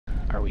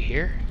Are we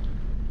here?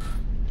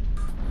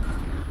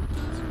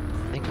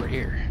 I think we're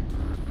here.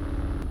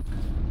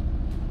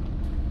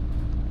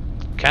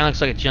 Kinda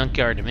looks like a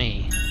junkyard to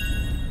me.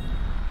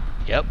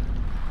 Yep.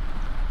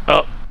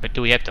 Oh, but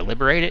do we have to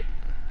liberate it?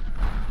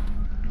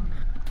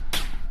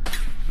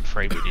 I'm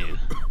afraid we do.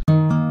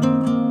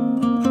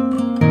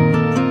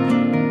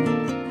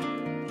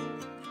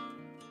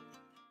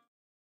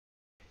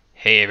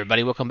 Hey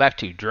everybody, welcome back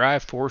to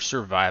Drive for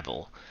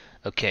Survival.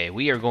 Okay,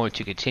 we are going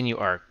to continue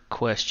our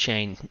quest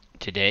chain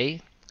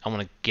today. I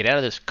want to get out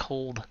of this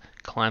cold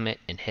climate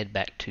and head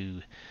back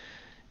to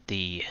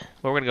the...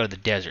 well, we're going to go to the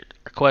desert.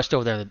 Our quest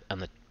over there on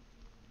the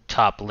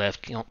top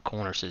left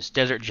corner says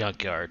Desert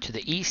Junkyard. To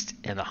the east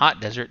in the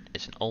hot desert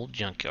is an old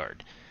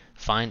junkyard.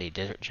 Find a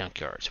desert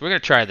junkyard. So we're going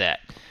to try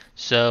that.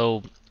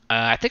 So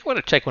I think we're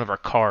going to take one of our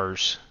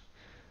cars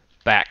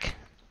back.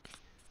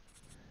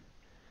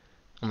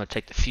 I'm going to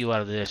take the fuel out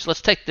of this.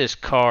 Let's take this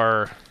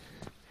car.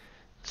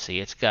 Let's see,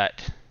 it's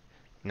got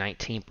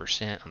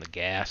 19% on the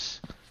gas.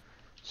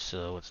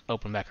 So let's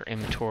open back our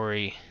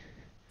inventory.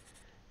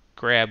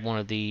 Grab one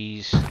of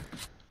these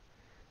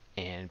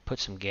and put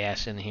some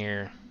gas in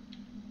here.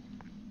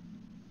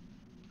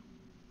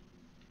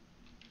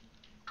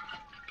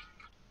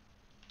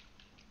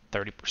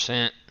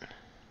 %.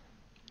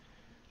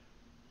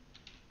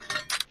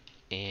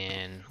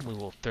 And we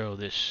will throw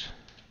this.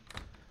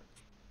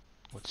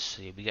 Let's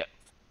see, we got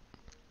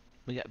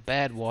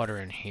bad water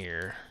in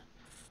here.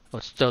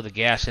 Let's throw the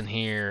gas in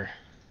here.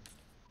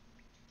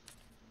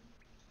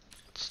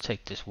 Let's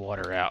take this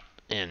water out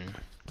and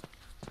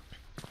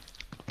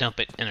dump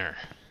it in our...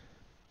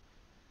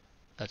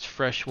 that's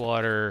fresh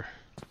water.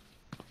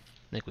 I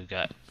think we've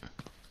got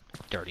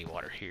dirty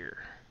water here.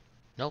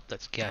 Nope,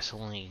 that's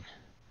gasoline.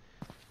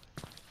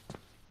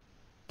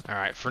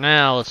 Alright, for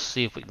now, let's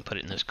see if we can put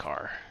it in this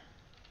car.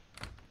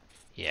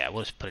 Yeah,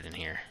 we'll just put it in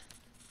here.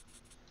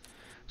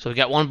 So we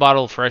got one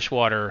bottle of fresh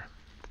water.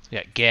 We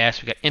got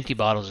gas. We got empty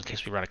bottles in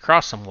case we run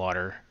across some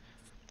water.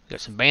 We got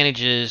some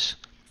bandages.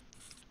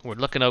 We're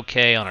looking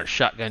okay on our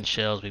shotgun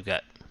shells. We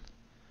got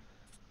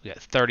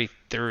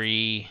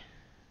 33.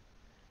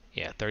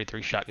 Yeah,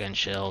 33 shotgun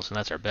shells, and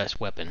that's our best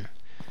weapon.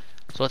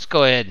 So let's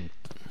go ahead and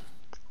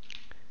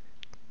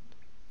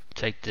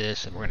take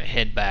this, and we're gonna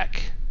head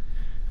back.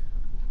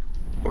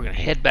 We're gonna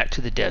head back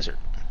to the desert.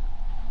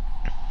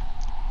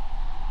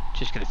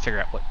 Just gonna figure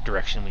out what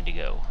direction we need to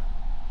go.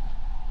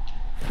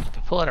 If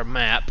we pull out our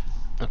map,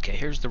 okay,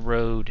 here's the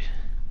road.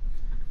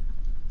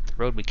 The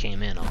road we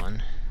came in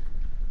on.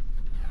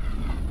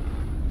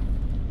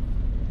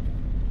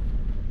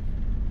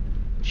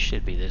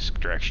 Should be this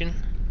direction.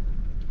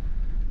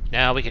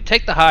 Now we can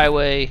take the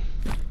highway.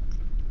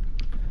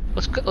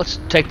 Let's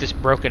take this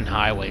broken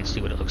highway and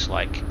see what it looks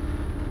like.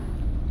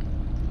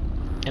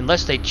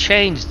 Unless they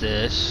change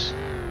this,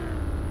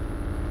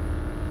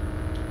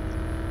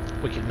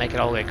 we can make it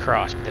all the way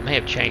across, but they may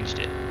have changed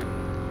it.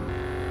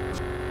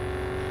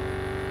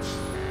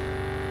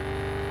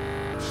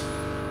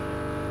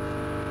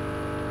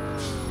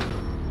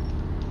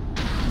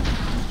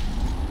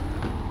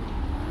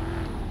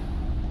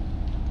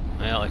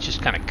 Well, it's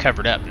just kind of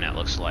covered up now, it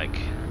looks like.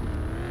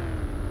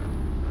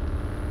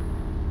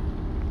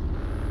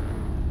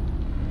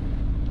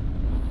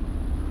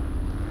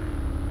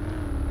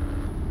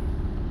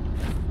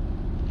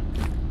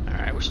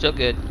 Alright, we're still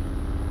good.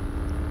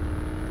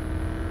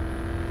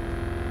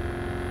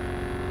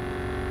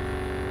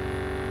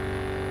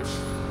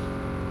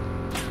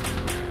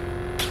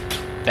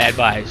 Bad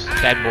boys.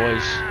 I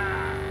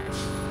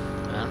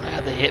don't know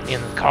how they hit me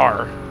in the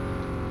car.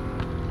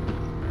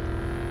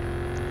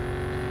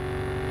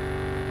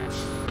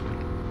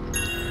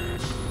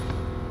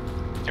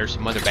 There's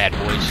some other bad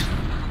boys.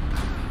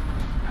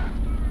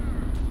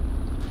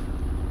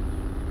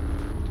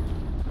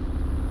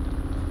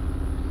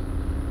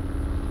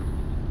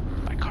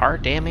 My car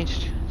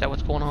damaged? Is that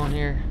what's going on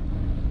here?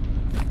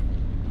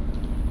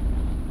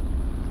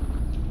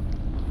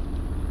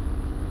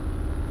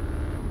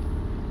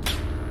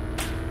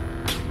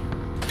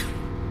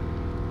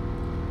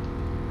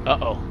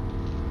 Uh-oh.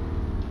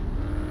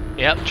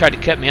 Yep, tried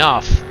to cut me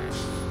off.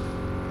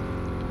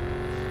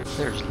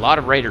 There's a lot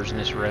of raiders in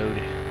this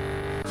road.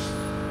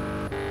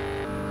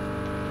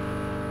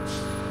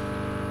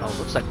 Oh,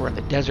 looks like we're in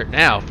the desert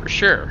now, for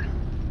sure.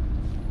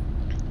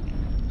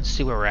 Let's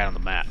see where we're at on the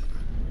map.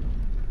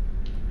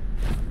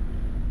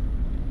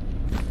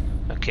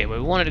 Okay, well,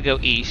 we wanted to go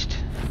east.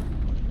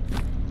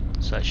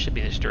 So that should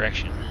be this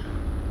direction.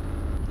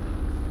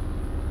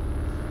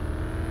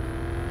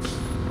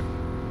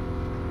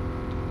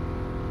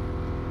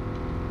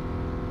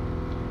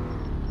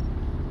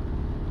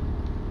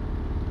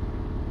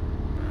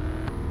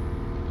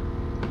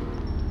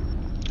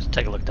 Let's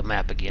take a look at the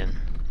map again.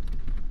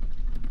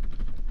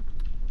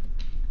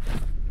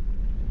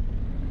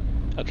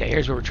 Okay,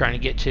 here's where we're trying to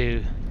get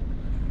to.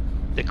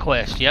 The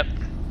quest, yep.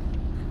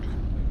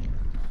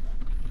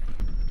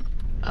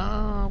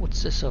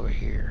 What's this over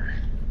here?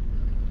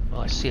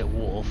 Well, I see a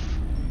wolf.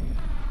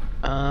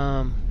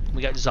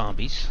 We got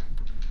zombies.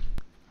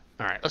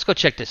 Alright, let's go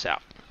check this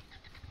out.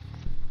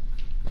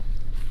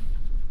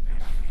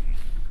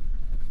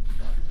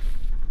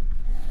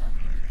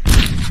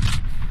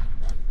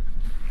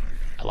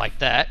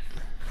 that.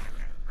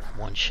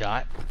 One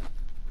shot.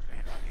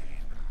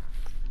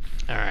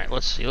 Alright,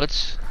 let's see.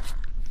 Let's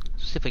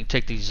see if we can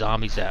take these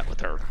zombies out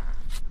with our...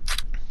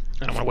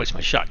 I don't want to waste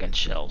my shotgun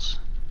shells.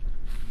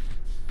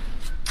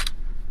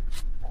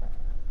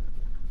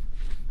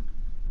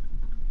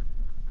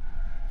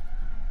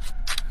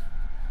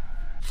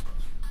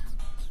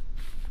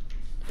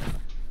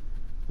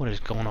 What is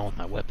going on with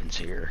my weapons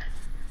here?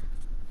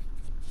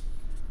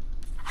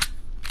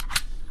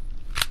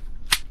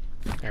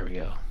 There we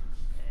go.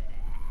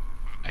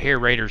 I hear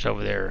raiders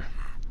over there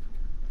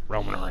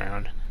roaming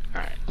around.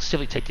 Alright, let's see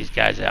if we can take these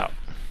guys out.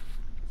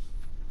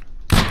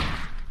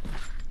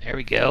 There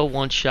we go,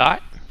 one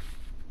shot.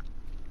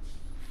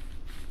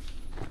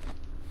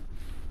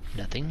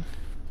 Nothing.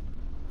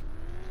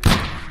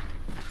 I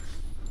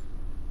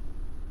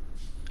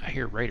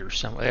hear raiders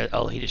somewhere.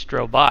 Oh, he just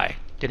drove by.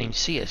 Didn't even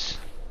see us.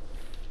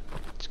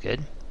 That's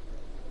good.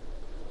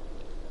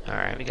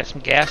 Alright, we got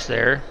some gas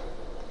there.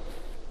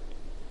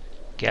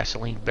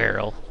 Gasoline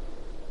barrel.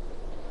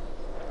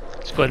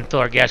 Let's go ahead and fill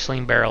our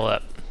gasoline barrel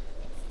up.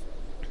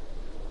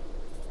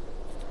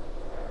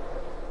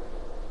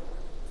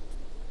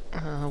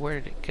 Where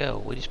did it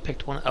go? We just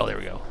picked one. Oh, there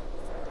we go.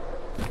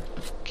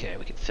 Okay,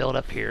 we can fill it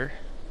up here.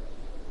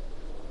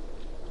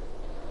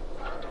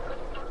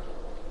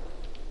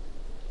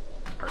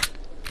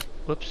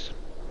 Whoops.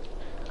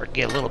 Or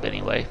get a little bit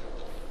anyway.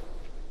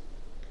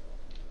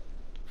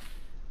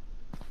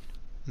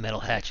 Metal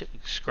hatchet.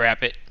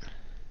 Scrap it.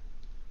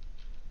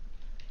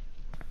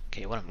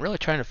 Okay, what I'm really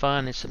trying to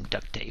find is some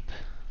duct tape.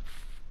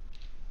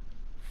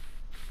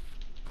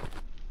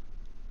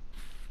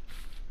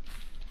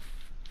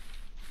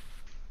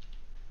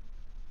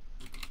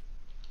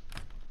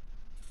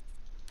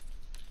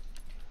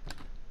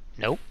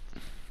 Nope.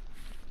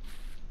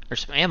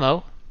 There's some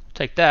ammo.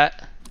 Take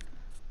that.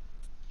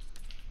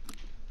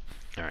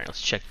 Alright,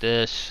 let's check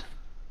this.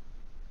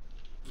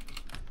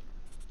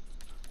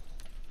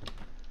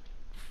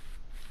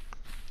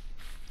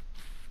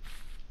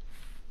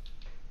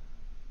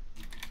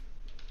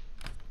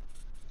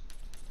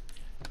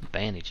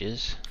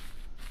 Bandages.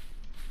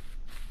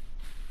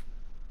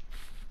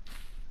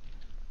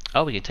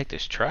 Oh, we can take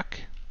this truck?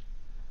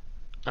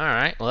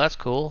 Alright, well that's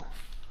cool.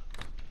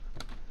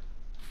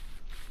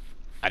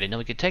 I didn't know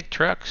we could take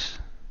trucks.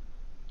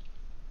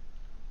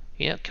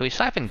 Yeah, can we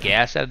siphon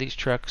gas out of these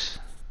trucks?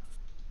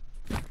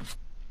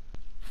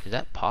 Is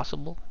that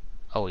possible?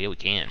 Oh yeah, we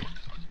can.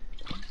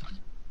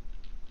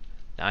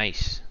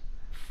 Nice.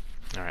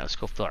 Alright, let's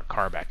go fill our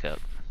car back up.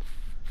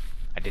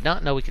 I did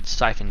not know we could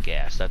siphon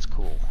gas. That's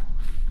cool.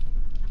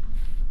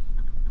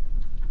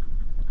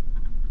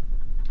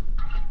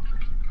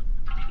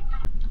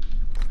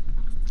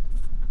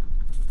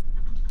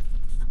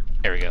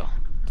 There we go.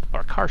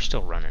 Our car's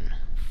still running.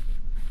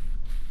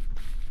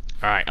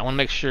 Alright, I want to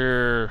make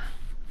sure...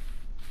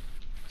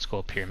 Let's go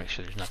up here and make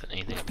sure there's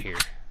anything up here.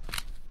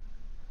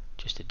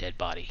 Just a dead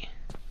body.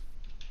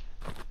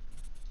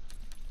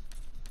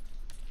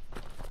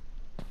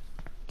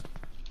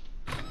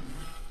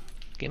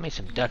 Give me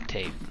some duct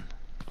tape.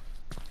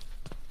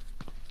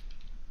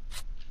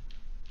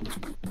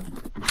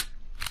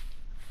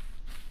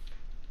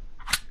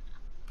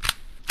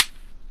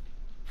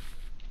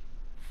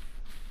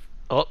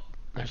 Oh,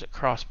 there's a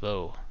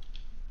crossbow.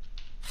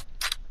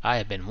 I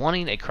have been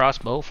wanting a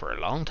crossbow for a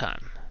long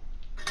time.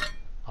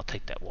 I'll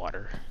take that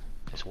water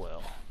as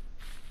well.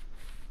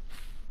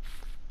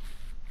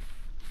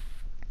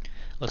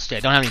 Let's see, I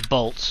don't have any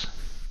bolts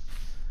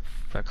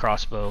for a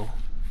crossbow.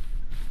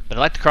 But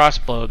I like the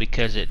crossbow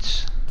because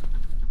it's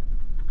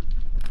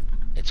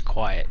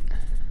quiet.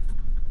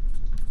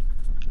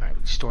 Alright, we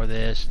can store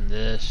this and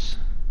this.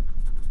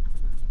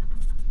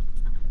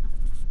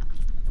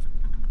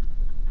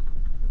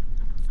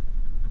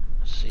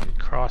 Let's see, the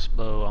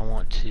crossbow I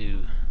want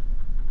to...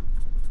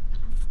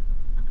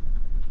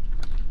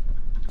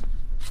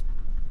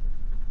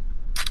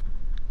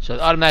 So it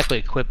automatically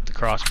equipped the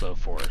crossbow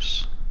for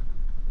us.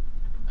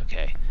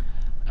 Okay.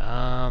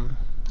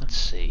 Let's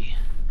see.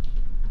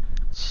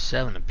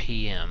 7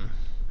 p.m.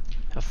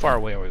 How far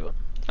away are we?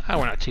 Oh,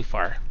 we're not too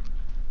far.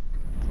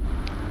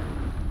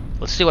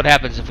 Let's see what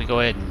happens if we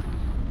go ahead and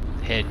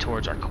head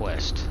towards our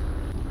quest.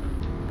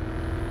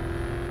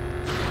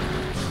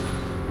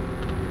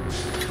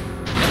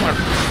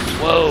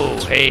 Whoa!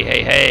 Hey,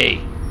 hey,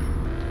 hey!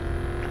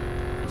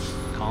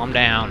 Calm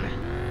down.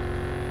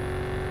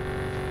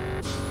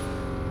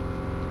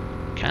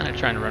 Kind of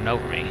trying to run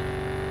over me.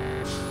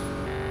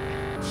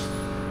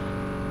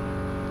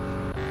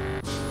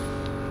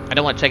 I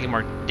don't want to take any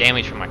more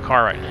damage from my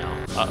car right now.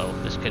 Uh-oh,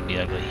 this could be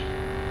ugly.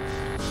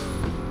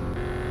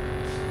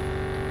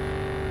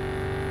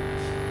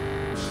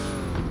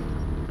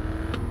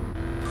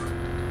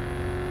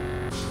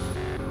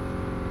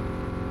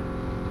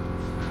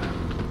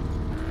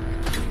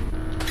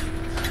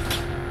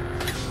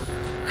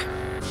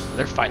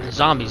 They're fighting the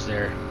zombies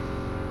there.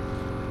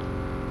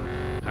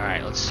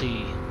 Alright, let's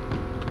see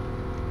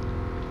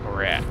where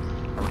we're at.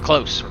 We're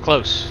close, we're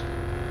close.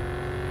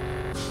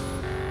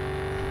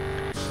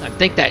 I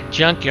think that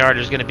junkyard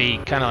is going to be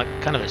kind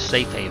of a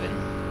safe haven.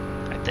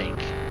 I think.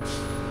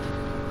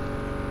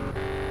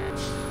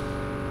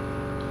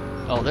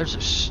 Oh, there's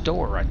a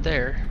store right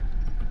there.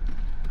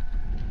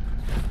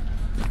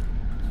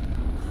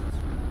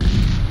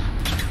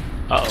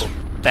 Uh-oh,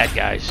 bad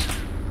guys.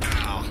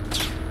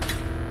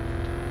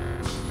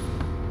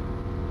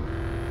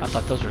 I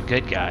thought those were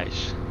good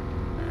guys.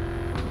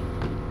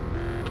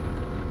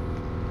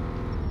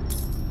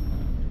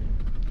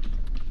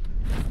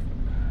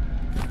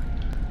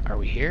 Are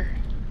we here?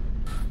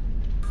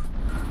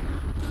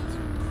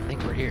 I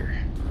think we're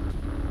here.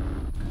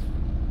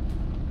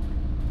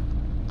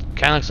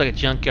 Kinda looks like a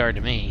junkyard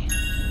to me.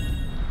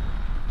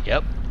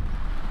 Yep.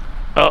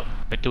 Oh,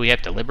 but do we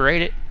have to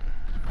liberate it?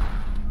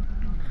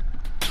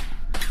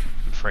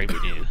 I'm afraid we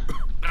do.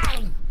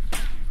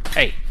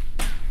 Hey,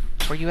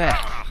 where you at?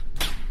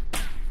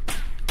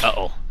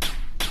 Uh-oh.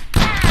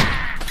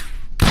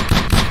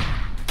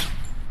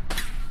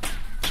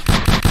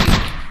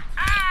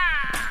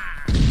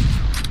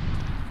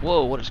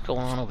 Whoa, what is going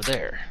on over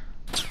there?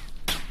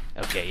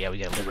 Okay, yeah, we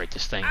gotta liberate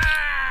this thing.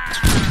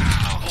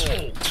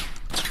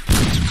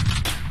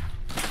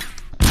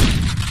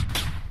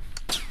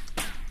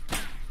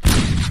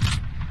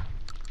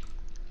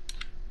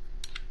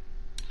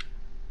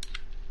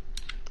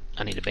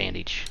 I need a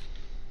bandage.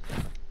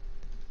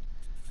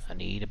 I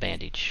need a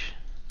bandage.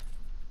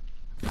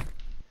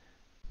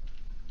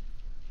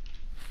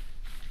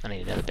 I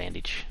need another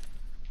bandage.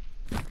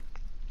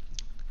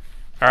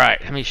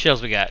 Alright, how many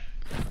shells we got?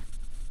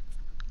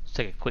 Let's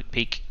take a quick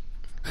peek.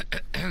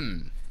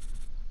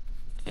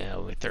 Yeah,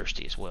 we're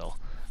thirsty as well.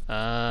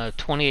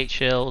 28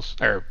 shells,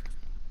 or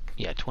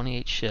yeah,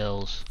 28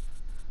 shells.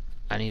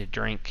 I need a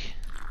drink.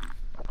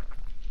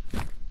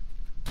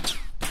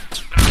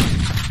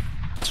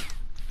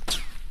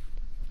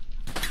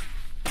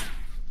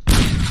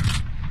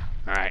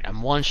 Alright,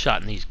 I'm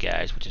one-shotting these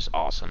guys, which is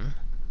awesome.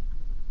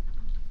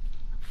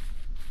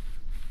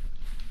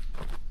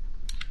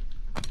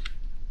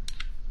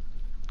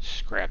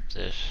 Scrap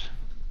this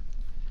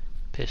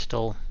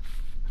pistol.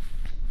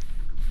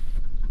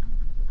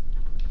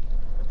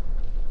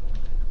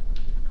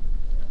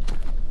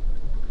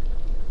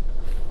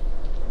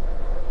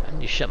 I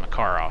need to shut my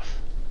car off.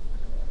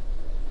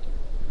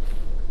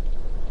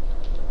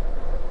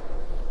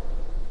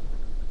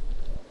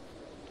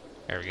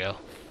 There we go.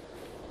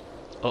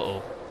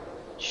 Uh-oh.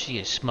 She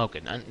is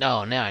smoking.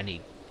 No, now I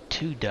need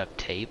 2 duct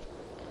tape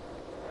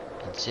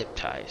and zip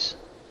ties.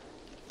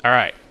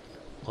 Alright.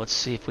 Let's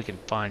see if we can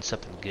find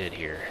something good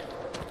here.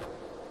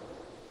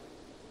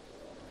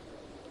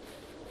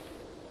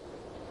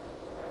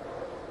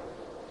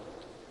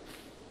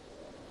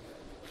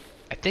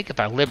 I think if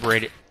I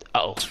liberate it...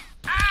 Uh-oh.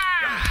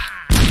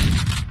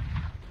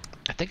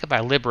 I think if I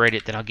liberate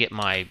it, then I'll get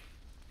my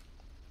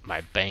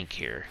bank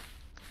here.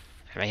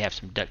 I may have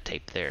some duct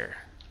tape there.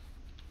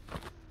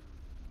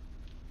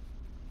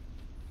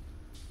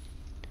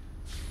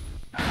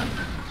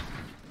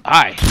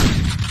 Hi.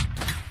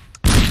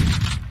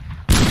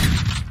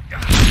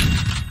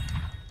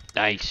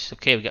 Nice.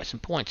 Okay, we got some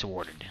points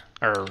awarded.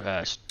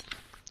 Or,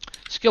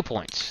 skill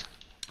points.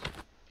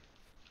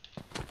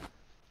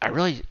 I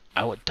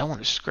don't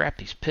want to scrap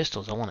these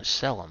pistols. I want to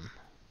sell them.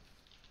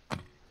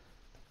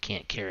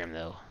 Can't carry them,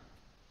 though.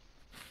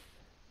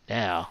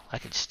 Now, I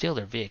could steal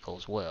their vehicle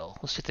as well.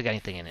 Let's see if they got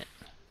anything in it.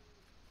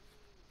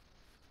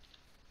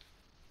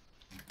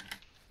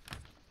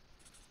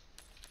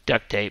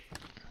 Duct tape.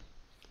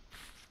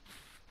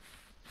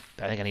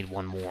 I think I need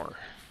one more.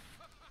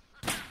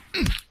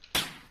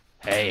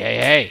 Hey, hey,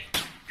 hey!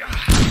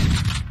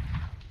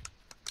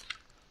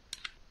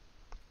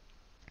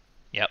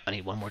 Yep, I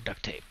need one more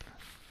duct tape.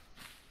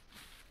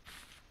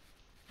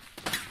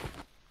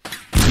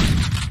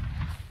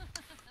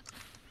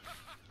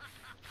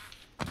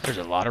 There's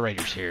a lot of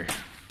raiders here.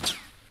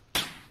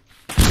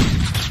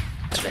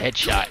 That's a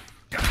headshot.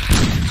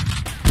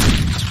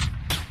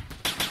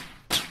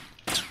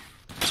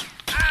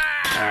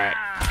 Alright.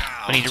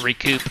 I need to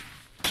recoup.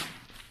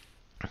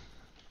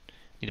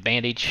 Need a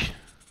bandage.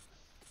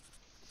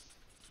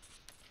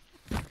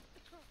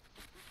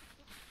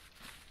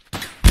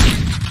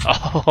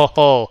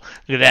 Oh,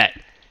 look at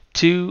that.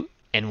 2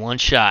 in 1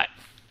 shot.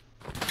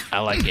 I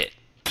like it.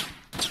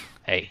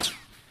 Hey.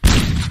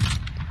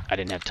 I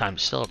didn't have time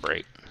to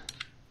celebrate.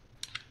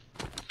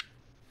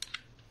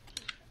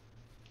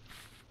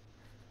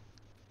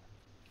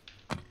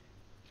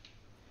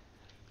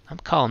 I'm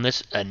calling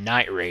this a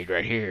night raid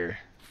right here,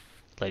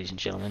 ladies and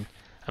gentlemen.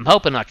 I'm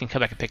hoping I can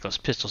come back and pick those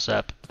pistols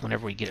up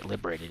whenever we get it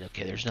liberated.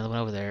 Okay, there's another one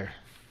over there.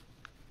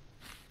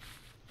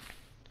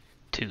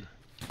 2.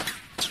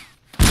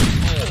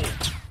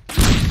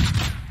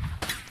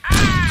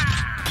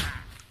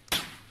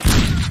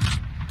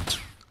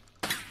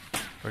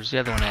 Where's the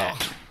other one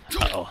at?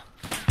 Uh-oh.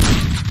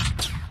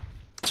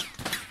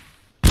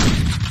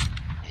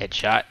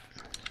 Headshot.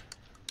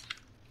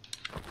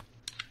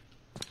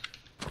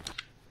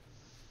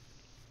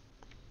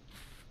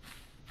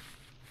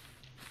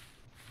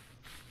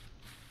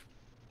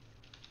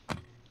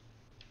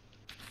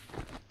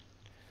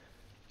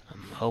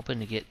 hoping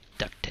to get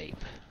duct tape.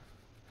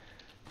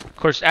 Of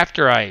course,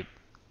 after I...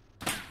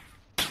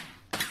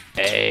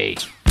 Hey!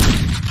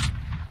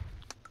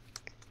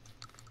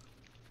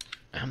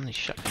 How many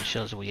shotgun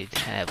shells do we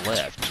have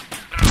left?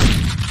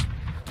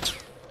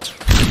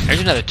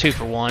 There's another 2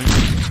 for 1.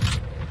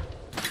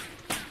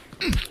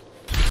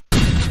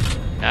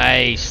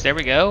 Nice. There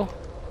we go.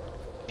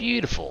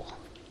 Beautiful.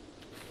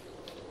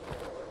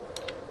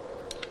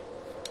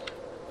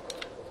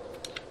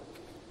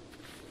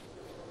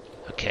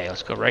 Okay,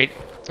 let's go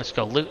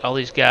loot all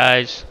these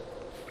guys.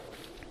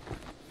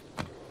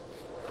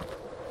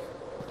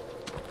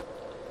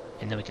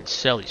 And then we can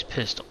sell these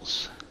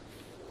pistols.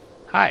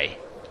 Hi.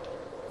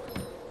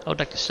 I would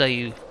like to sell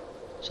you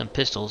some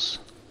pistols.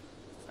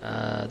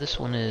 This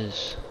one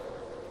is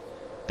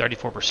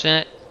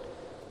 34%.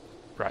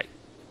 Right.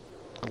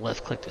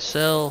 Left click to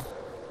sell.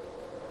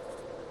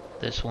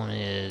 This one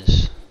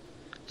is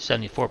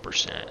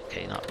 74%.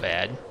 Okay, not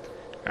bad.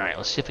 Alright,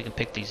 let's see if we can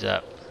pick these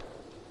up.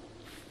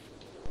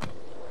 I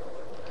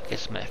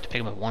guess I'm going to have to pick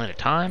them up one at a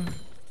time.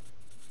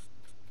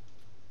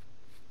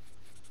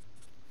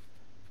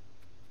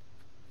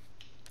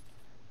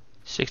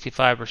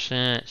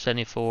 %,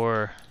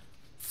 74.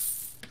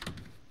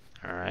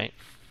 Alright.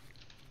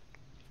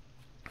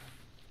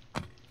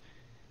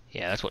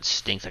 Yeah, that's what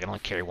stinks. I can only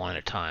carry one at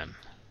a time.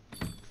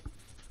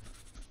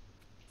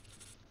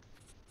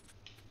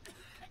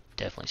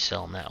 Definitely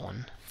selling that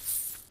one.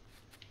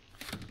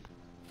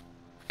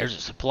 There's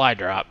a supply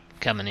drop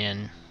coming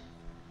in.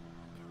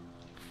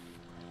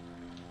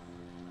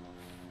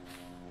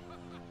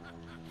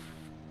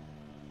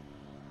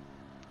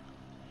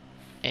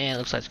 And it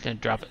looks like it's going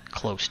to drop it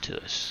close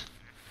to us.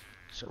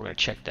 So we're going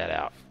to check that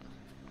out.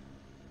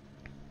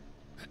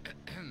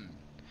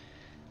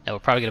 Now we'll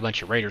probably get a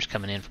bunch of raiders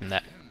coming in from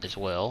that as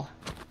well.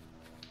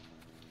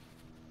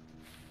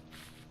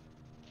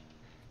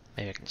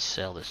 Maybe I can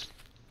sell this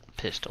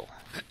pistol.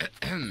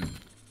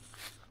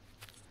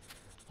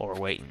 While we're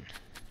waiting.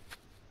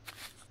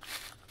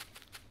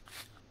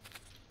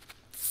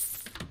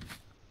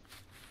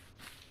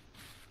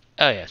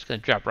 Oh yeah, it's going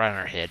to drop right on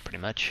our head pretty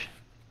much.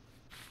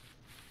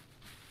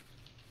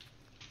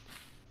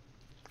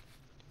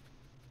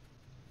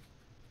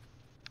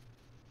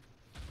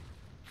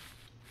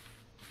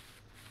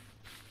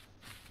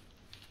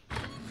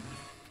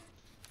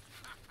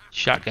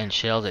 Shotgun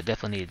shells, I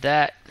definitely need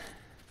that.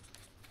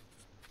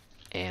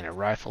 And a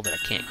rifle that I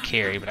can't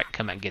carry, but I can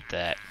come out and get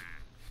that.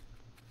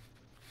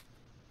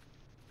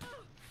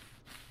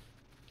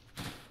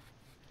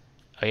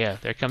 Oh yeah,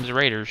 there comes the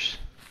raiders.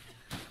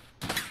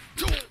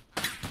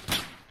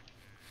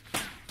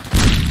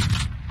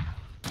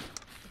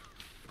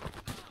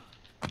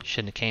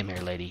 Shouldn't have came here,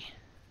 lady.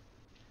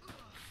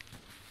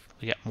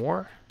 We got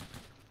more?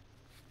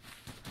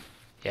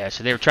 Yeah,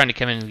 so they were trying to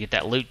come in and get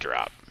that loot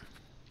drop.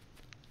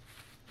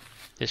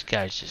 This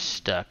guy's just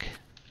stuck.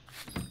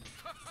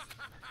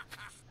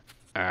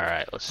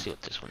 Alright, let's see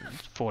what this one is.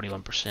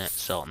 41%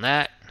 selling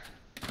that.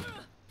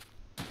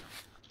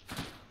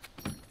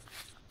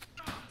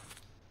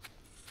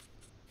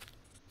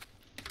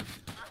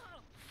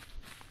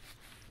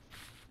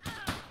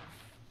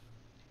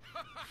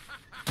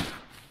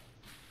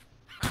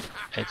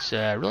 It's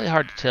really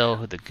hard to tell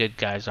who the good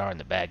guys are and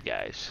the bad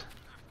guys.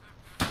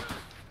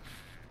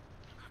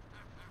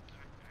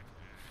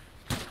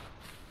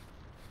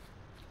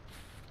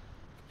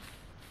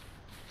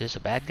 Is this a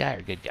bad guy or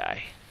a good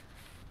guy?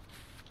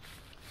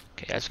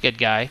 Okay, that's a good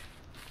guy.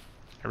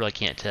 I really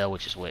can't tell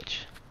which is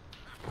which.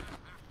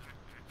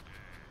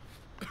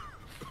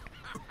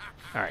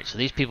 Alright, so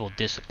these people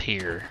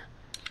disappear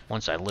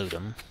once I loot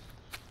them.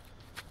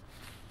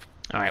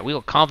 Alright, we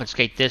will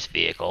confiscate this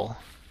vehicle,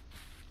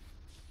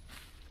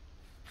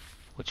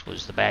 which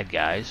was the bad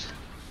guys.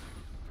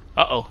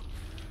 Uh-oh.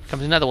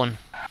 Comes another one.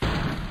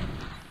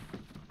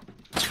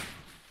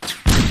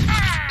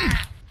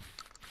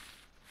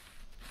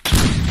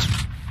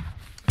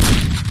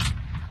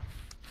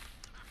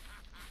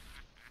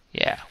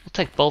 Yeah, we'll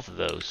take both of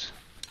those.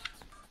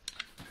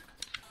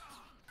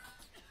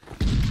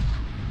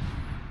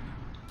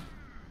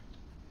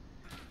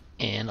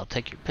 And I'll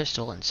take your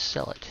pistol and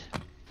sell it.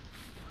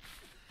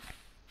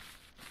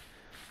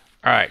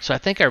 Alright, so I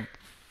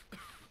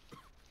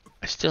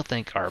still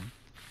think our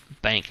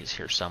bank is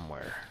here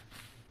somewhere.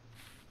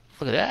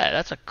 Look at that,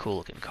 that's a cool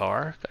looking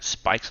car. Got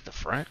spikes at the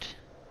front.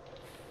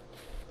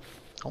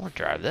 I want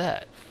to drive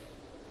that.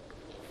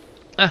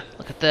 Ah,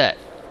 look at that.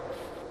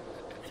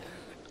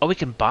 Oh, we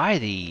can buy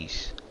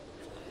these.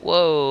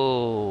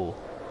 Whoa.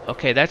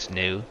 Okay, that's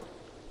new.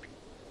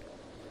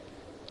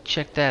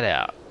 Check that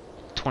out.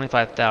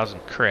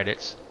 25,000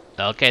 credits.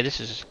 Okay, this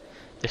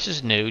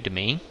is new to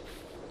me.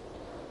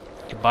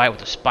 You can buy it with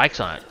the spikes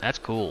on it. That's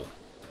cool.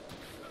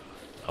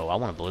 Oh, I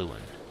want a blue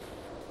one.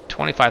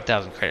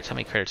 25,000 credits. How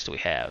many credits do we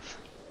have?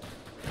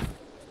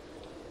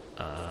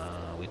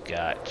 We've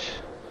got...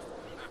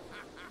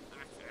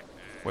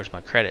 Where's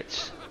my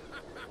credits?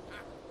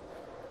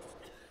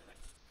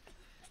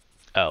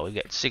 Oh, we've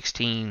got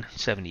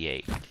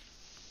 1678.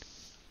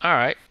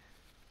 Alright.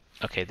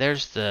 Okay,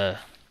 there's the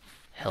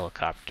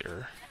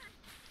helicopter.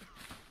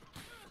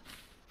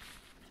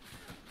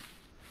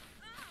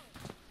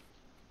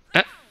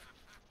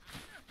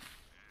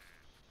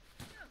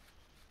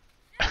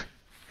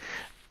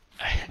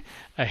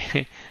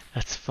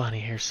 That's funny.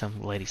 Here's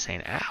some lady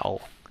saying,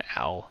 "Ow,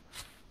 ow."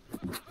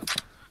 I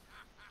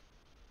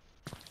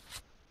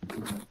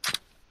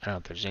don't know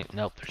if there's any.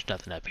 Nope, there's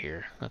nothing up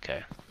here.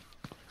 Okay.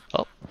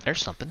 Oh,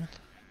 there's something.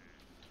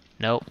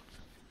 Nope.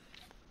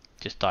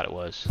 Just thought it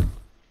was.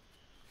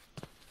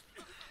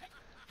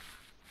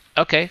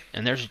 Okay,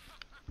 and there's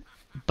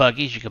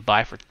buggies you could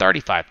buy for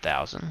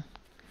 35,000.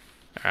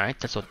 All right,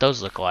 that's what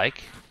those look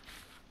like.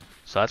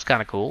 So that's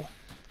kind of cool.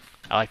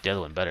 I like the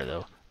other one better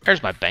though.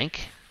 There's my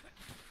bank.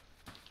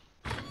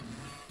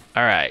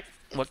 All right,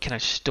 what can I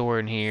store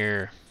in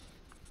here?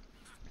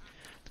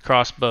 The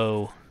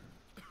crossbow,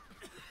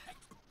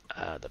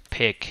 the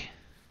pick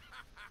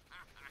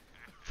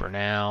for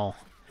now,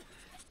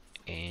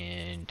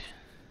 and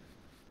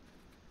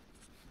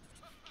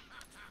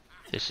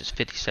this is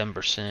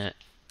 57%.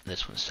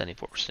 This one's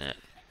 74%.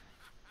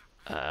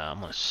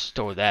 I'm gonna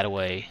store that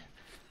away.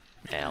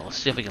 Now let's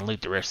see if we can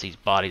loot the rest of these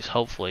bodies.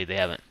 Hopefully they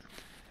haven't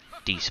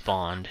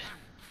despawned.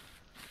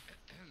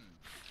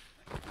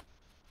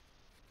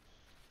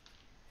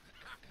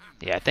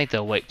 Yeah, I think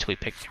they'll wait till we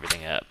pick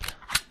everything up.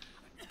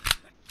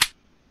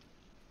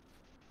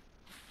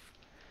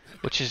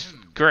 Which is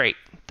great.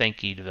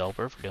 Thank you,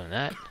 developer, for doing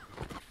that.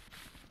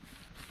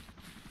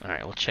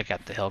 Alright, we'll check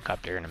out the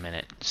helicopter in a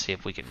minute. See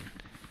if we can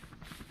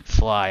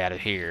fly out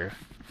of here.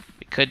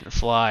 We couldn't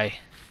fly.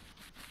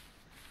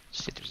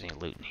 Let's see if there's any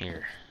loot in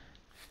here.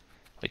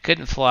 We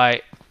couldn't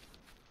fly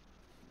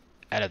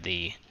out of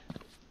the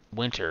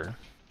winter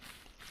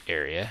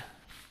area.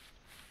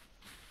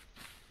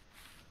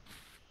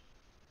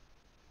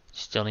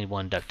 Still need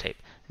one duct tape.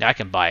 Now I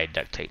can buy a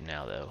duct tape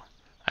now, though.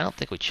 I don't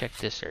think we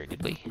checked this area,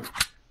 did we?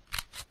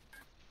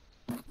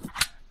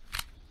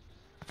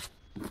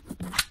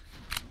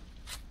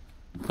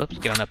 Oops,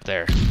 get on up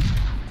there.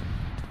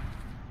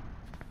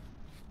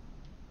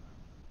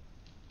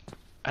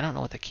 I don't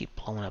know what they keep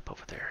blowing up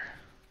over there.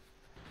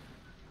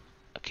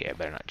 Okay, I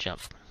better not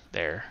jump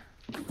there.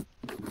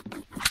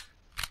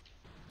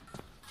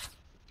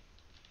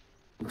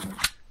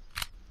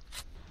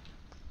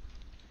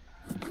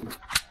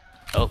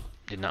 Oh,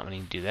 did not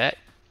mean to do that.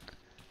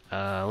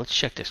 Let's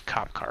check this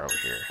cop car over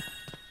here.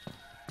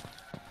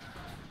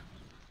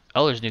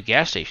 Oh, there's a new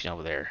gas station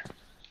over there.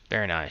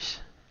 Very nice.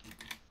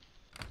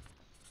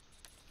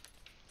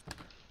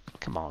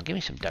 Come on, give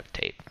me some duct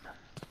tape.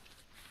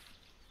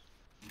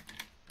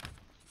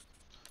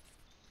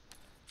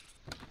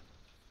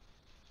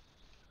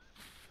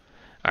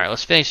 Alright,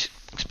 let's finish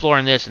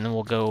exploring this and then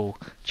we'll go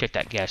check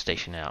that gas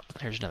station out.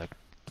 There's another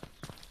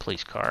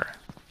police car.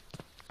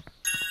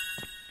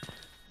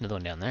 Another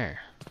one down there.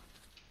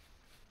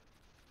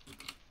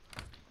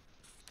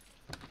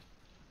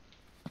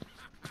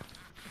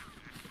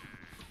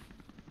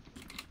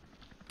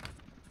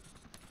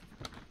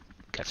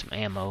 Got some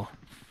ammo.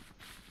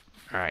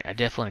 Alright, I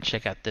definitely want to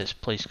check out this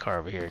police car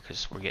over here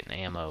because we're getting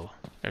ammo.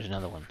 There's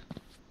another one.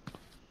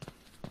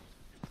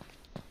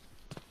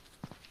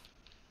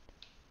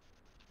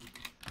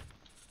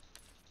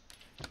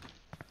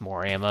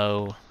 More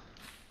ammo.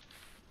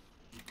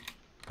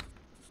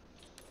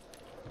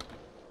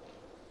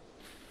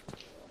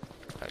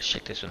 Let's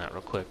check this one out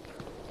real quick.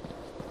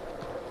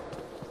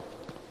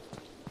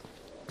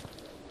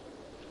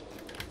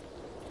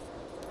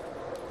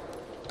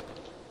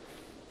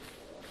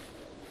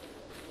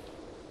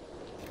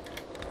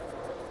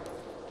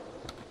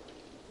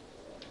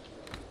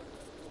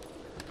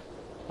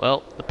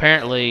 Well,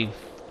 apparently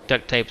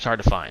duct tape's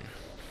hard to find.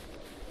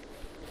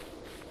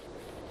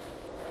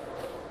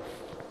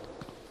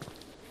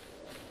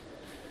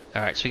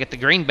 Alright, so we got the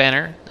green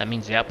banner. That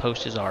means the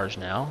outpost is ours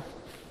now.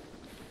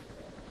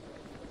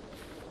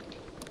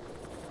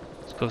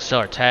 Let's go sell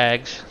our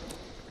tags.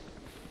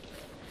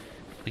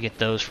 We get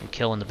those from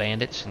killing the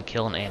bandits and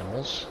killing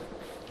animals.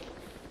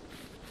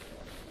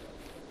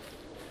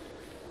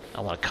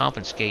 I want to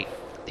confiscate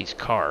these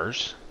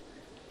cars.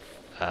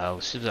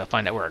 As soon as I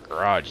find out where our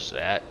garage is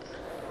at.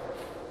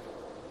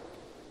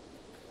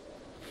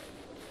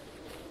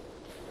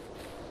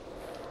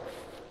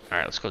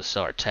 Alright, let's go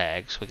sell our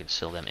tags. We can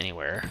sell them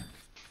anywhere.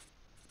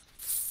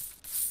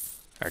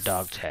 Our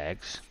dog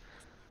tags.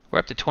 We're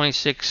up to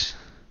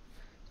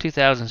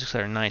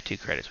 2,692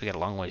 credits. We got a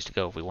long ways to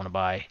go if we want to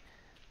buy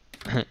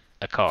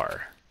a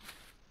car.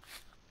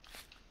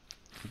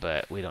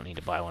 But we don't need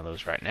to buy one of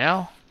those right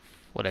now.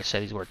 What I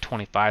said, these were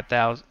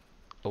 25,000.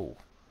 Oh.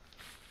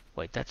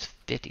 Wait, that's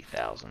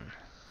 50,000.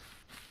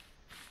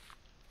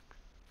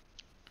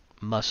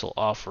 Muscle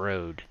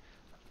off-road.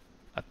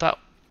 I thought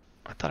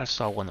I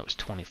saw one that was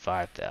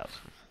 25,000.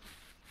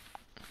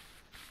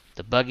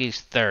 The buggy's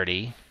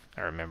 30,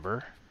 I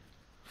remember.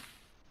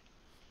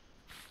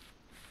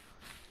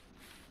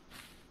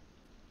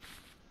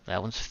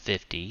 That one's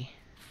 50.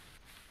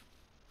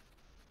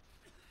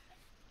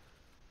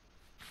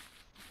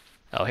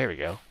 Oh, here we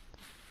go.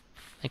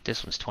 I think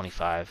this one's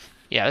 25.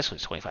 Yeah, this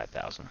one's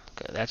 25,000.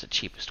 Okay, that's the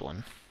cheapest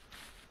one.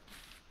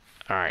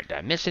 Alright, did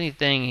I miss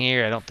anything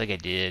here? I don't think I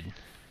did.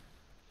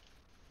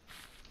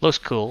 Looks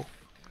cool.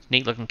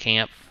 Neat looking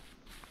camp.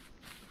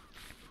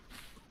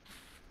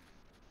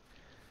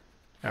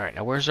 Alright,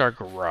 now where's our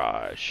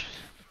garage?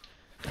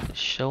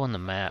 Show on the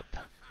map.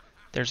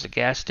 There's the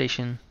gas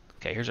station.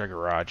 Okay, here's our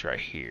garage right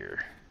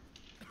here.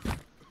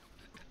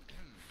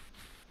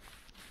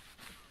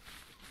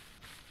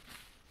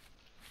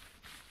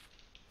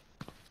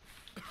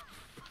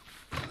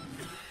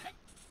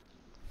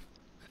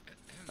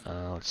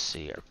 Let's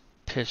see, our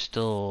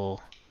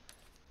pistol,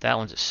 that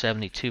one's at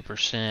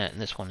 72%,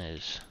 and this one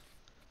is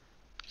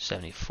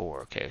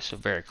 74. Okay, so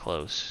very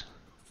close.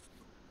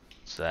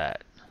 What's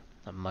that?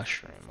 A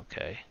mushroom,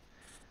 okay.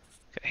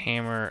 Got a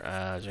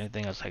hammer. Is there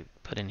anything else I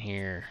put in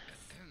here?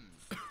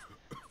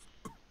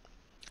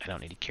 I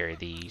don't need to carry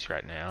these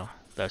right now.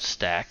 Those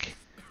stack.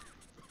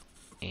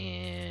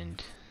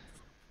 And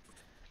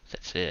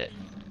that's it.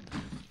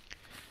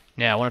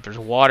 Now, I wonder if there's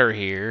water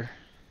here.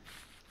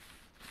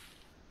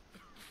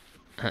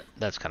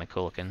 That's kind of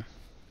cool looking.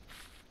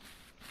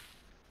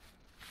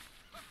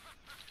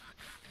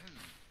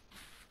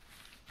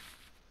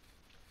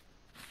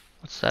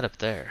 What's that up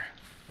there?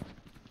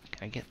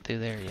 Can I get through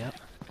there? Yep.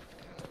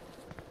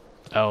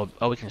 Oh,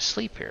 we can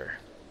sleep here.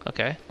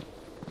 Okay.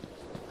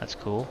 That's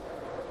cool.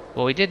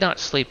 Well, we did not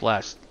sleep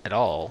last at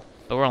all,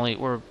 but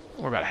we're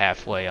about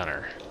halfway on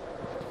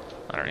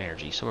our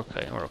energy, so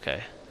we're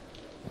okay.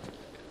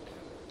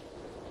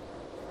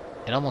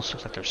 It almost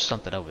looks like there's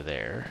something over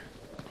there.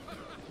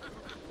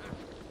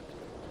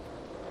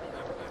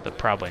 But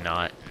probably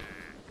not.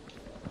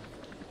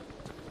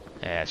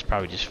 Yeah, it's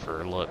probably just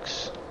for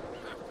looks.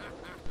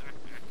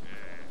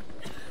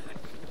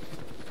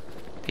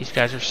 These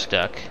guys are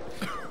stuck.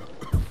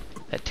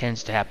 That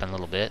tends to happen a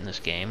little bit in this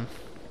game.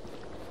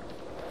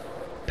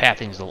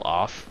 Pathing's a little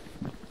off.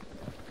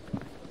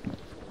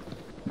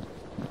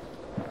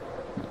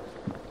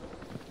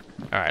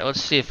 Alright,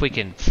 let's see if we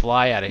can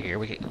fly out of here.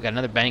 We got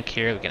another bank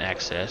here we can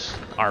access.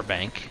 Our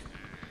bank.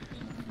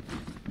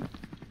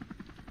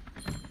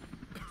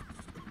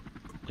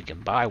 We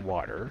can buy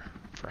water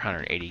for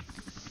 180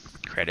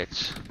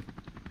 credits.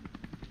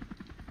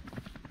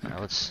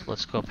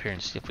 Let's go up here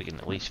and see if we can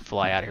at least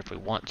fly out here if we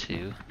want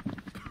to.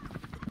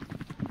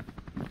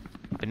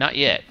 But not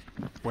yet.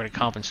 We're going to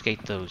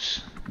confiscate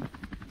those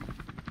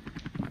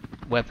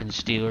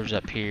weapons dealers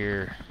up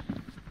here.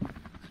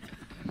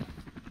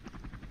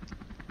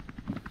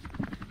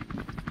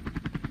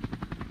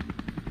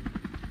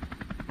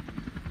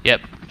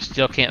 Yep,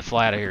 still can't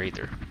fly out of here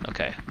either.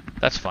 Okay,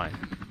 that's fine.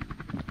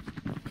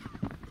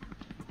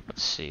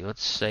 Let's see,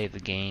 let's save the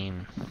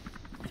game.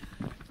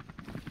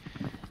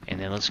 And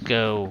then let's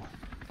go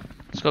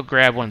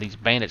grab one of these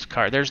bandits'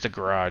 cars. There's the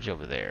garage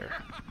over there.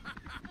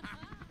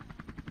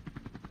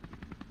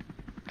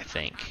 I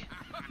think.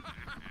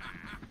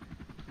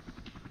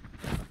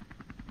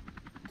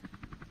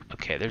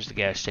 Okay, there's the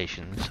gas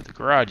station. So the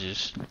garage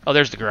is... Oh,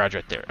 there's the garage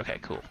right there. Okay,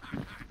 cool.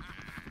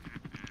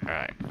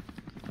 Alright.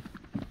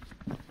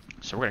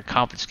 So we're going to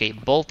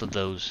confiscate both of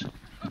those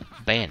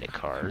bandit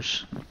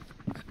cars.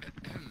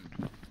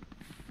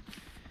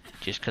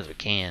 Just because we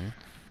can.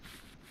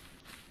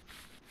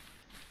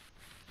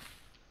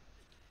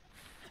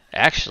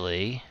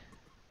 Actually...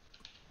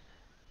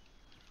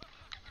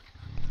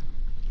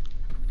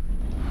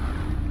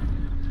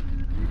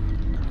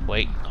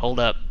 Wait, hold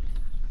up.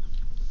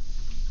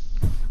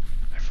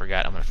 I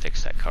forgot I'm going to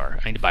fix that car.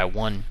 I need to buy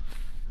one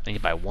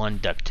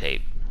duct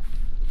tape.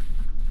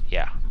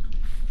 Yeah.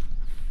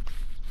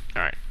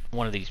 Alright,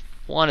 one of these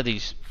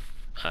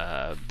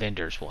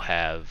vendors will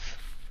have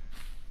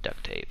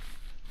duct tape.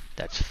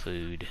 That's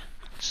food.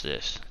 What's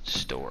this?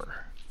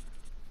 Store.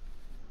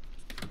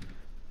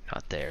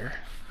 Not there.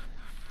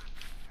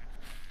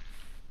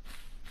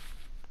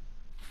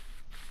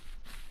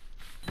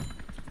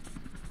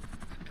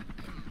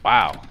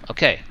 Wow.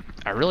 Okay.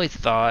 I really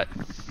thought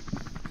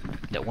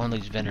that one of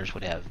these vendors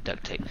would have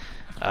duct tape.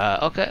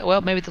 Okay,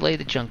 well, maybe delay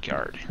the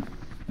junkyard.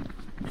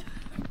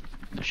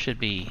 There should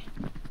be...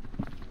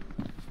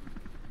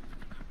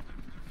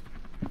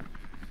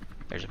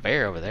 There's a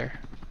bear over there.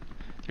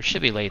 There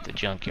should be late at the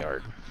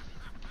junkyard.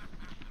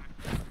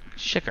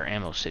 Let's check our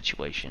ammo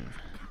situation.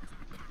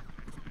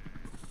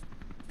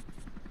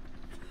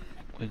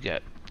 We've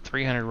got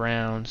 300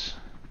 rounds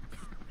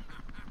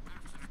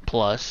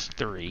plus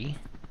 3.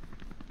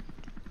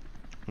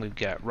 We've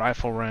got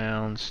rifle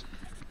rounds,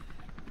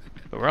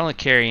 but we're only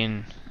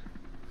carrying...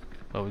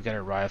 Well, we've got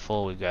our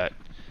rifle, we've got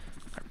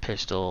our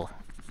pistol,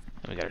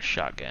 and we got our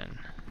shotgun.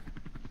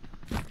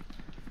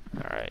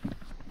 Alright.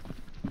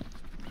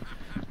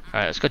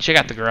 Alright, let's go check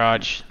out the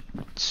garage.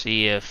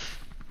 See if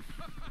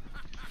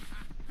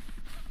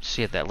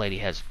that lady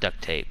has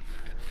duct tape.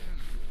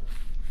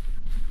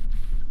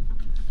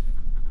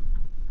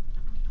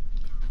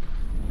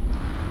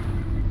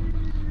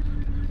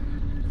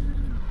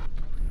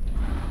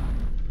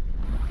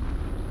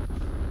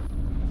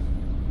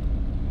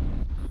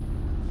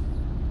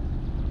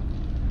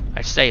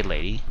 I say,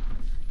 lady.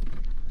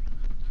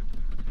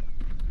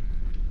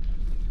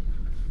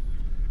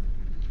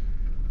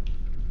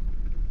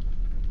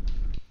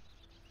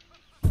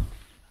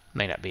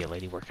 May not be a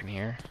lady working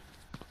here.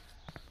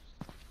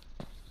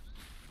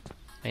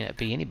 May not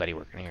be anybody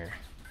working here.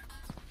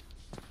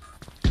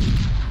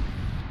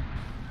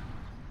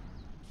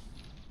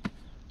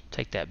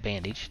 Take that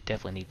bandage.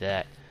 Definitely need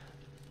that.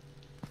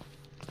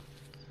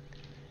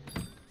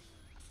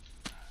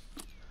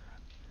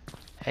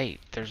 Hey,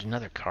 there's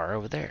another car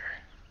over there.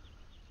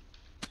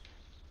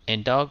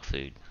 And dog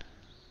food.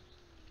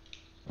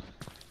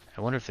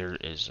 I wonder if there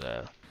is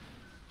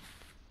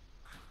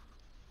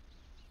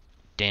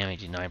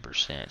damage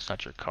 9%. It's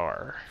not your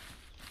car.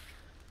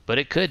 But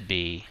it could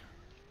be.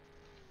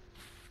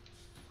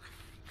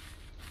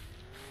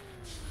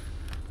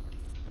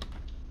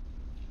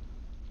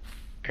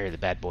 Here, the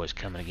bad boy's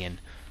coming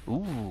again.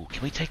 Ooh,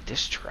 can we take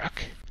this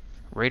truck?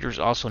 Raiders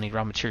also need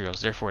raw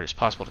materials, therefore it is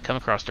possible to come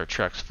across their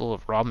trucks full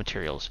of raw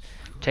materials.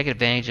 Take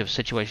advantage of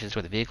situations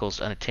where the vehicle is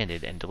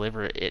unattended and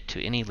deliver it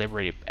to any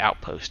liberated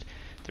outpost.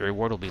 The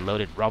reward will be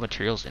loaded raw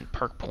materials and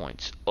perk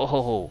points.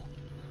 Oh,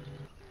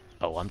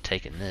 I'm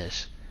taking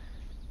this.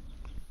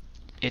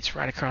 It's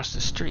right across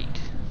the street.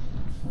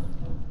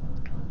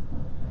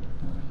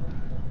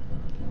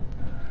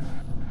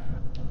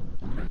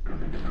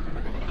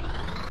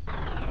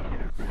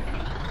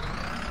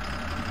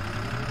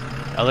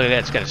 Oh, look at that,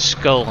 it's got a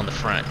skull on the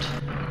front.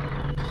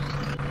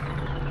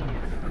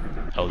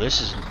 Oh,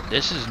 this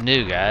is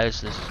new,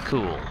 guys. This is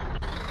cool.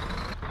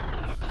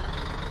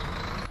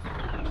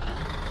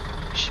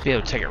 Should be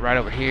able to take it right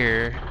over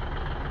here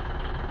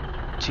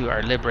to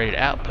our liberated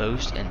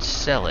outpost and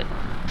sell it.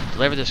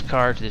 Deliver this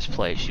car to this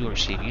place. You will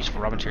receive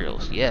useful raw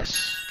materials.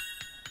 Yes.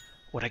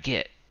 What'd I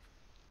get?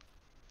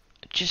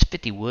 Just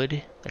 50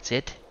 wood. That's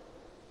it.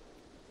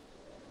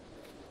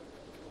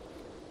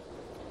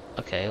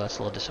 Okay, that's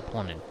a little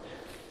disappointing.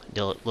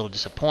 A little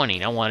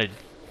disappointing. I wanted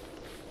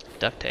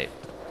duct tape.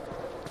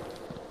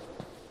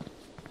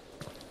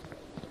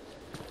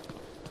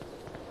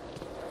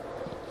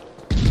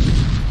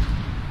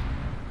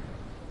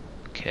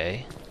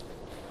 Okay.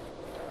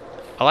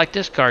 I like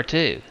this car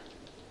too.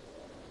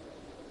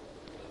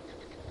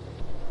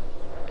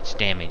 It's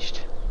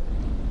damaged.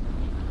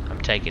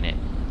 I'm taking it.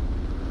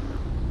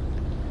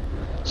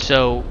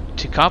 So,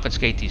 to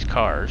confiscate these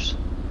cars,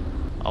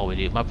 all we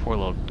do, my poor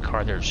little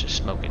car there is just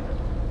smoking.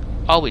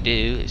 All we do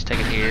is take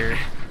it here.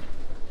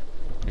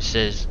 It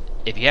says,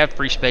 if you have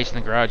free space in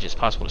the garage, it's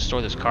possible to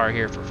store this car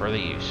here for further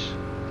use.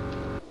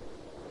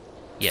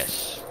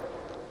 Yes.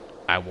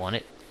 I want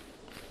it.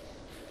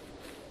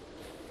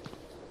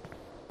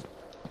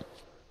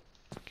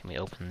 Can we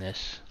open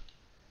this?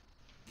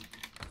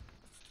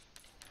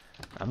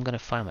 I'm gonna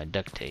find my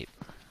duct tape.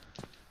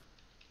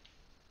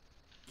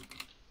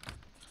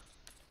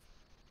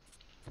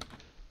 At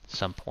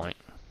some point.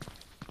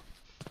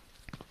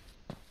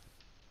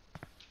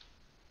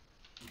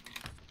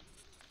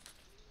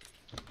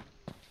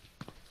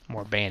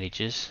 More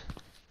bandages.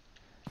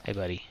 Hey,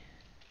 buddy.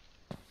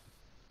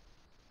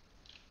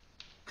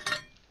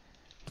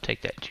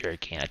 Take that jerry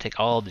can. I take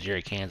all the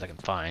jerry cans I can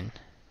find.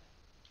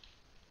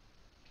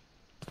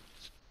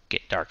 It's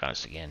getting dark on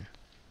us again.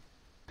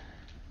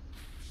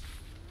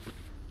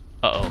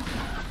 Uh-oh.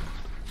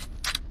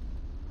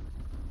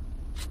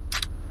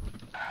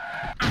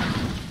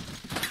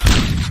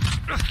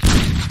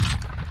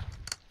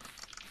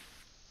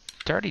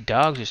 Dirty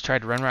dogs just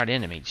tried to run right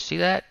into me. Did you see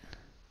that?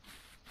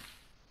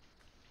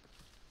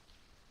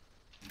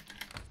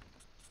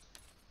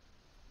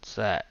 What's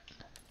that?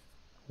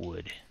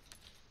 Wood.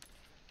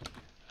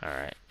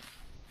 Alright.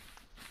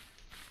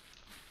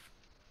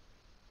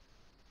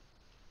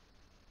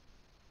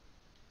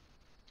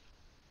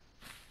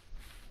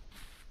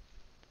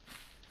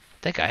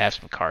 I think I have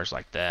some cars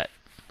like that.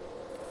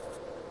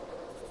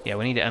 Yeah,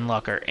 we need to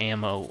unlock our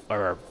ammo,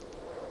 or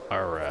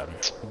our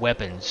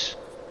weapons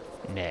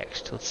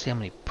next. Let's see how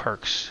many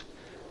perks.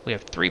 We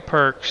have 3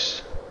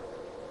 perks.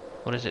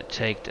 What does it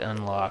take to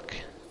unlock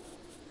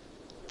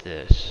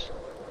this?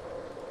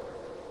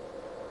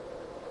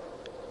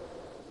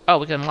 Oh,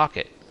 we can unlock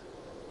it.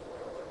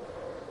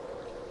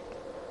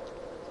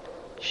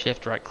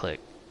 Shift right click.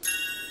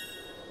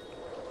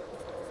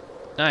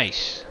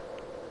 Nice.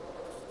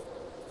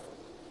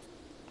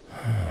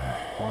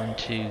 1,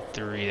 2,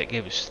 3. That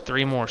gave us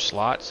 3 more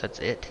slots. That's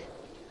it.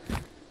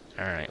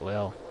 Alright,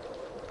 well,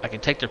 I can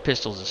take their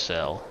pistols to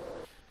sell.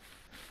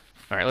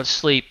 Alright, let's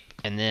sleep,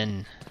 and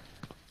then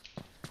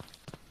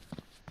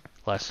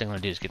last thing I'm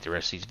going to do is get the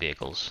rest of these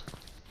vehicles.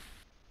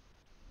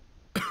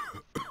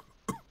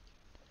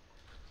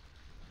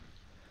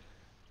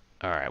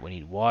 Alright, we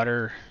need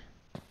water.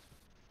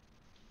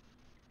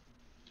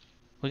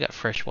 We got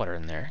fresh water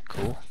in there.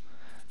 Cool.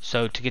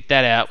 So to get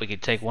that out, we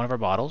could take one of our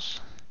bottles,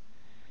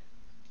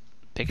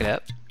 pick it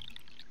up,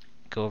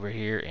 go over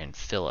here and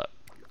fill up.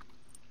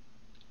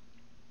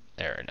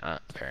 Very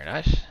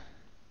nice.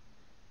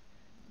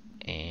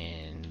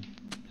 And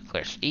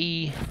press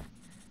E,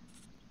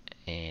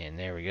 and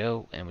there we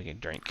go, and we can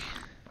drink.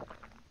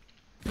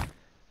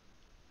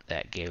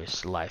 That gave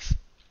us life.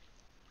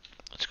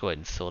 Let's go ahead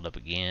and fill it up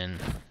again.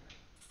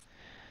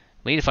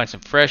 We need to find some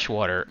fresh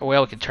water.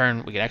 Well, we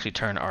can actually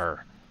turn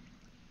our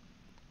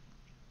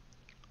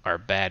our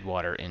bad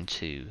water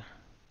into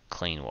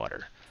clean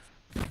water.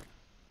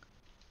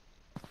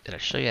 Did I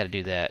show you how to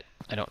do that?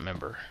 I don't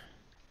remember.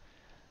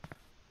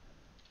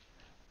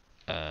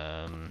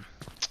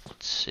 Let's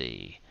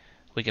see.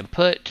 We can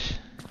put.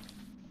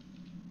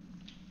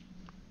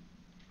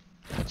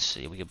 Let's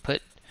see. We can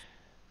put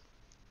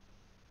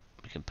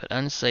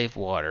unsafe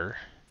water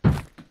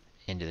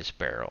into this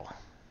barrel.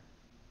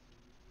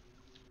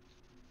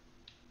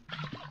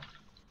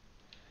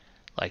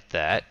 Like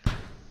that.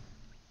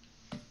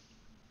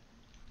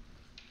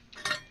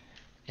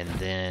 And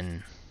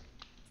then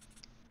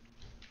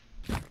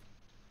we've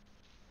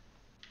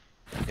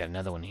got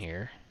another one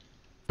here.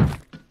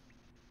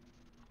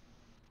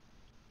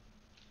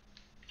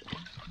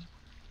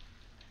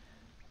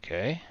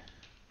 Okay.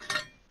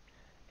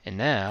 And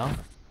now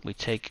we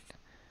can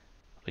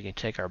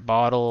take our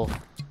bottle,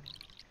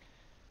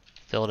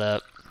 fill it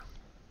up,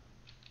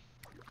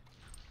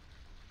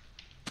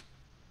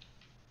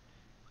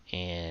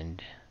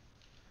 and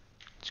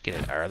let's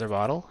get our other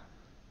bottle.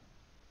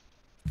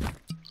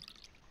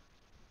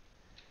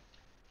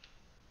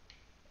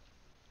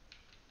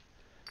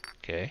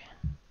 Okay.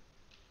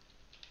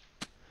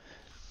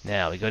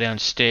 Now we go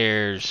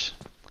downstairs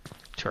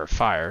to our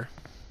fire,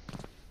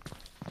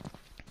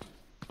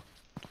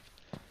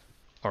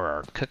 or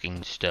our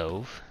cooking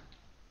stove,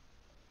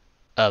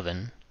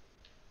 oven.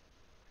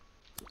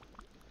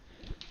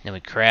 Then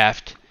we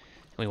craft,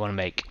 and we want to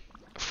make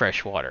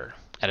fresh water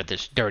out of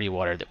this dirty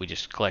water that we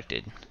just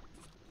collected.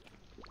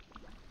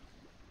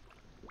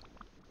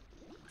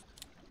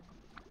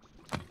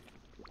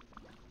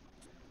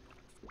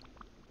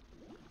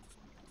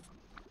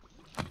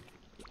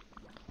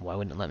 Why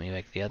wouldn't it let me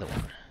make the other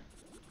one?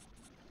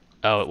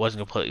 Oh, it wasn't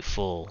completely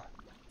full.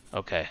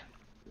 Okay.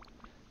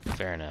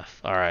 Fair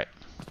enough. Alright.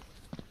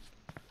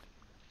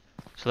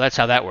 So that's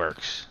how that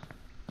works.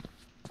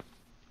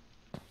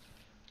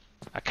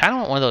 I kind of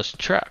want one of those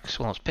trucks,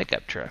 one of those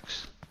pickup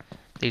trucks.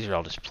 These are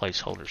all just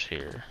placeholders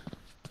here.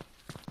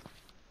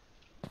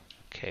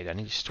 Okay, do I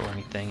need to store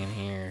anything in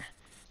here?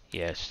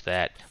 Yes,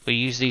 that. We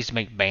use these to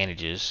make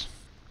bandages.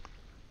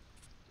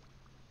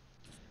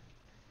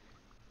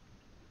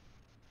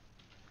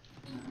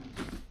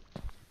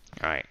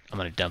 Alright, I'm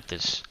going to dump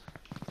this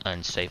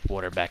unsafe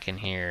water back in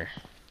here.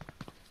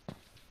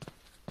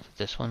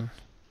 This one?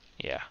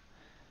 Yeah.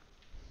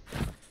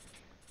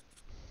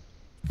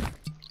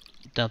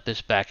 Dump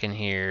this back in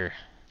here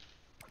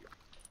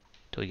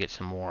till we get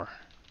some more.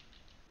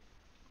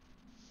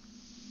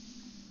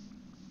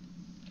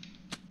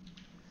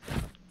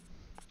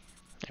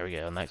 There we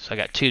go. So I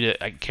got two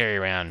that I can carry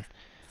around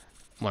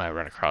when I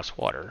run across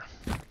water.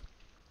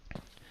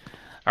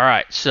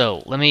 Alright,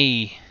 so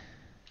we're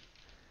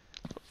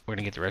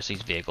gonna get the rest of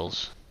these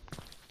vehicles.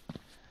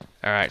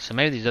 Alright, so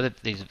maybe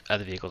these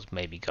other vehicles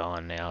may be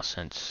gone now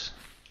since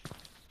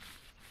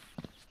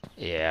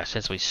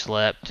we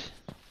slept.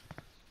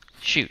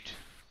 Shoot.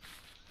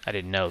 I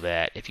didn't know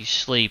that. If you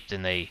sleep,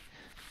 then they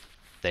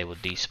will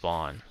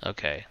despawn.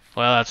 Okay.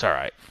 Well, that's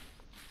alright.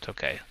 It's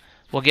okay.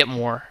 We'll get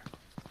more.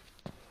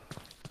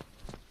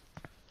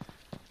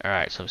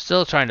 Alright, so I was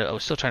still trying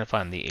to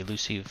find the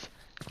elusive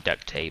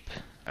duct tape.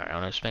 Alright, I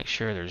want to just make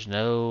sure there's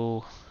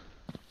no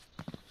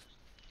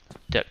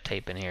duct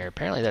tape in here.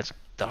 Apparently that's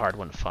the hard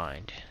one to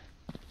find.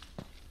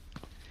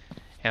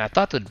 And I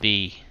thought there'd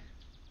be,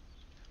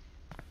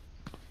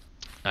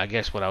 I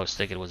guess what I was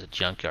thinking was a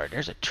junkyard.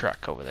 There's a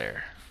truck over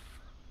there.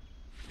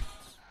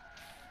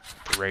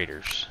 The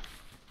Raiders.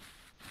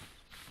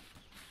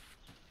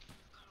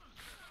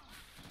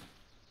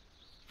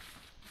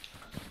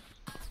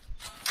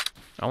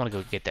 I want to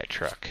go get that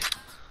truck.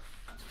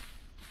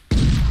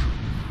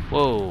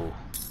 Whoa.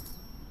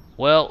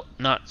 Well,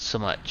 not so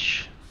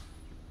much.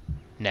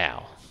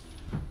 Now.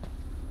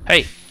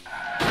 Hey!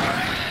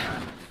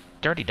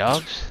 Dirty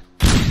dogs.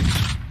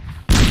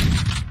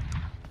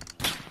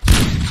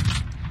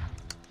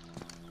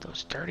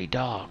 Those dirty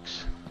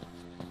dogs.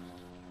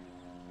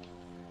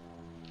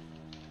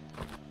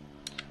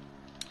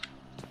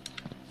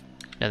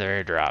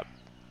 Another airdrop.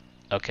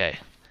 Okay.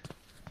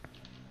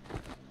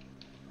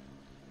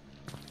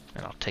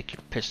 And I'll take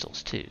your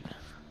pistols too.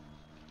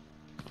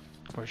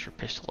 Where's your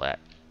pistol at?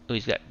 Oh,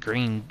 he's got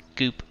green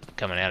goop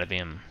coming out of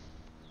him.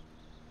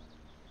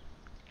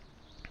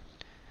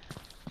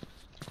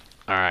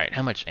 Alright,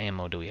 how much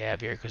ammo do we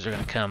have here? Because they're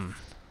going to come.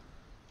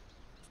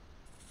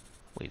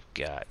 We've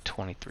got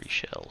 23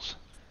 shells.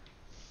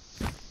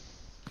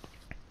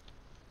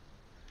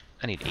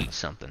 I need to eat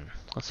something.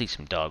 Let's eat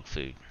some dog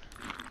food.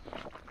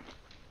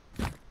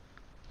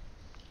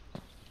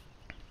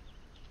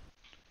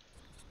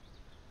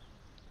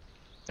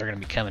 They're going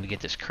to be coming to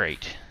get this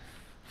crate.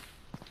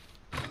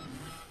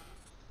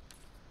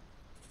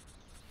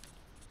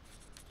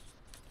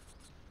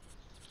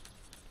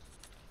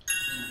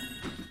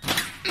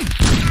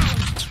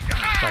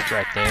 Like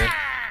right there.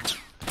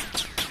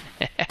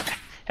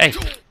 Hey!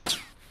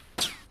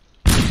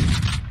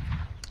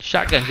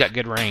 Shotgun's got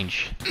good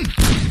range.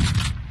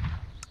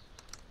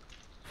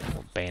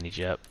 We'll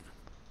bandage up.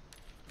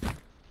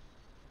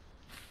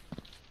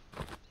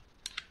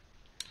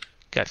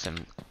 Got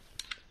some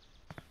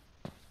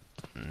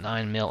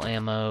 9mm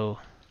ammo.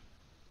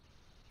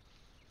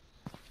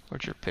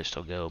 Where'd your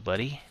pistol go,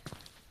 buddy?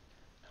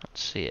 I don't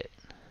see it.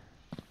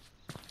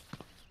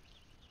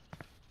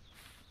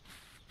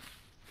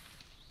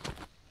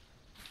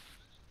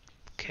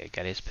 Okay,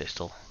 got his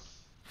pistol.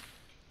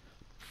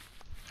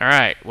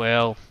 Alright,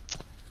 well,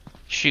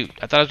 shoot.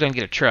 I thought I was going to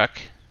get a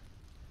truck.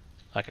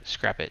 I could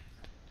scrap it.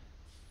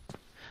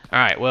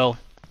 Alright, well,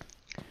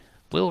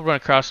 we'll run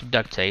across some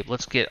duct tape.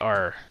 Let's get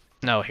our...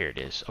 No, here it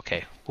is.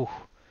 Okay.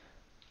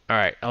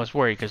 Alright, I was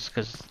worried because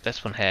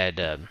this one had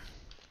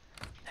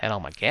all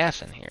my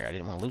gas in here. I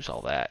didn't want to lose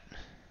all that.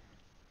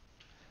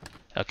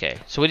 Okay,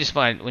 so we need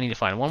to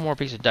find one more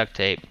piece of duct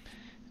tape,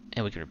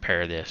 and we can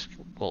repair this.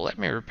 Well, let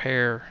me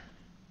repair...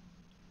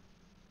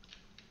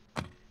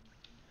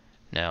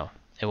 No,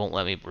 it won't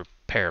let me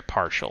repair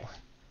partial.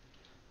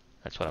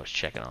 That's what I was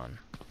checking on.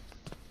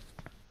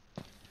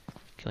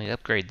 Can we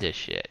upgrade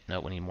this yet? No,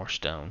 we need more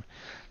stone.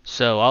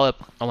 So I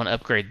want to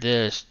upgrade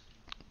this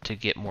to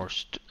get more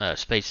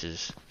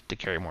spaces to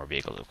carry more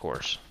vehicles, of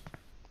course.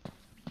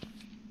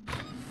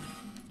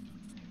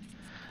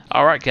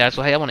 Alright guys,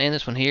 well hey, I want to end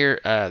this one here.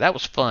 That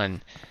was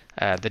fun.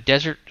 The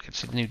desert,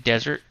 it's a new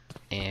desert,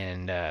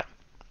 and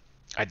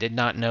I did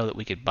not know that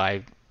we could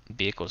buy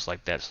vehicles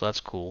like that, so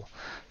that's cool.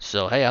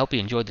 So hey, I hope you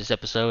enjoyed this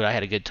episode. I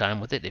had a good time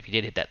with it. If you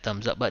did, hit that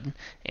thumbs up button,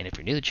 and if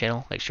you're new to the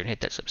channel, make sure to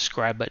hit that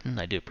subscribe button.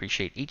 I do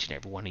appreciate each and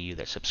every one of you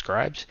that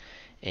subscribes,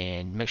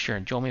 and make sure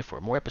and join me for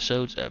more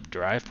episodes of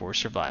Drive for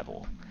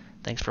Survival.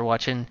 Thanks for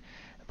watching.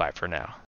 Bye for now.